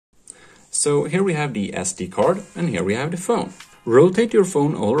So here we have the SD card and here we have the phone. Rotate your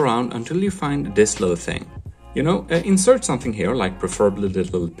phone all around until you find this little thing. You know, insert something here, like preferably the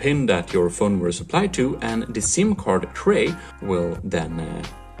little pin that your phone was supplied to, and the SIM card tray will then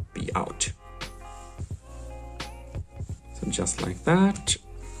be out. So just like that.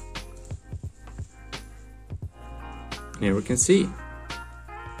 Here we can see.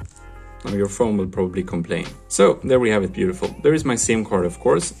 Now your phone will probably complain. So there we have it, beautiful. There is my SIM card, of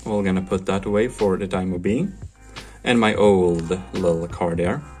course. We're gonna put that away for the time of being. And my old little card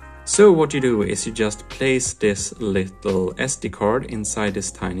there. So what you do is you just place this little SD card inside this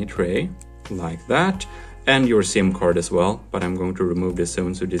tiny tray, like that. And your SIM card as well, but I'm going to remove this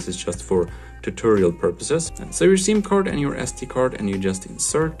soon, so this is just for tutorial purposes. So your SIM card and your SD card, and you just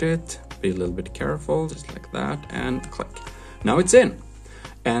insert it. Be a little bit careful, just like that, and click. Now it's in.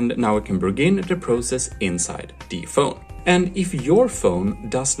 And now we can begin the process inside the phone. And if your phone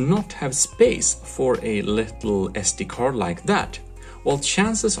does not have space for a little SD card like that, well,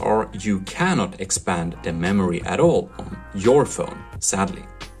 chances are you cannot expand the memory at all on your phone, sadly.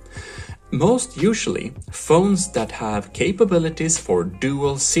 Most usually, phones that have capabilities for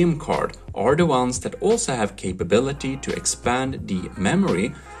dual SIM card are the ones that also have capability to expand the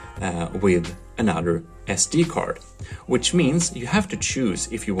memory with another SD card, which means you have to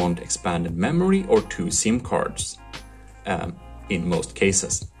choose if you want expanded memory or 2 SIM cards in most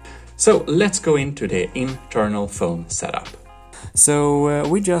cases. So let's go into the internal phone setup. So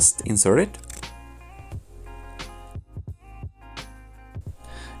we just insert it.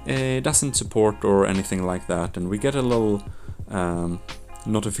 It doesn't support or anything like that, and we get a little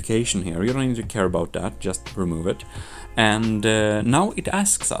notification here. You don't need to care about that, just remove it. And now it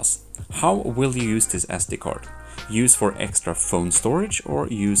asks us, how will you use this SD card? Use for extra phone storage or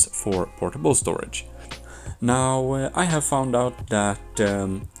use for portable storage? Now I have found out that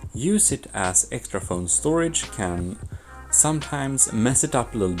use it as extra phone storage can sometimes mess it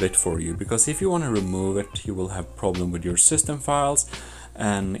up a little bit for you, because if you want to remove it you will have problem with your system files,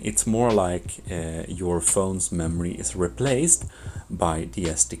 and it's more like your phone's memory is replaced by the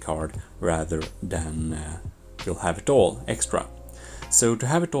SD card rather than you'll have it all extra. So to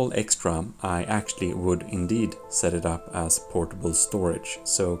have it all extra, I actually would indeed set it up as portable storage.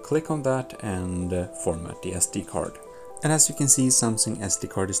 So click on that and format the SD card. And as you can see, Samsung SD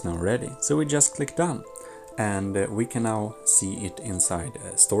card is now ready. So we just click done, and we can now see it inside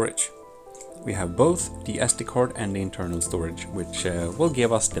storage. We have both the SD card and the internal storage, which will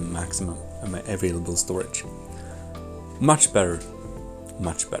give us the maximum available storage. Much better,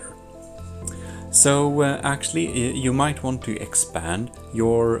 much better. So actually you might want to expand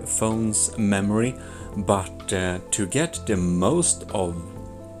your phone's memory, but to get the most of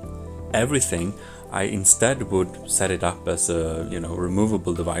everything, I instead would set it up as a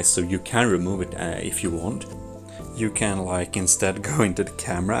removable device, so you can remove it if you want. You can like instead go into the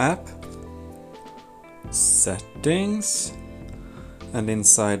camera app, settings, and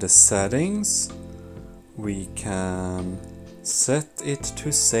inside the settings we can set it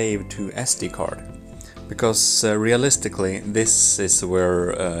to save to SD card, because realistically this is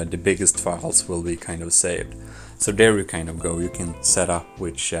where the biggest files will be kind of saved. So there you kind of go, you can set up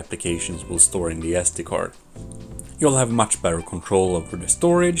which applications will store in the SD card. You'll have much better control over the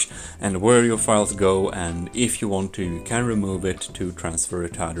storage and where your files go, and if you want to, you can remove it to transfer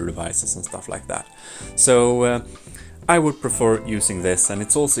it to other devices and stuff like that. So I would prefer using this, and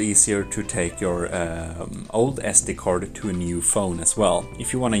it's also easier to take your old SD card to a new phone as well.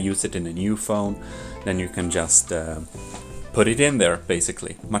 If you want to use it in a new phone, then you can just put it in there,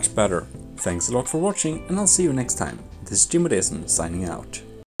 basically. Much better. Thanks a lot for watching, and I'll see you next time. This is Jim Odesen signing out.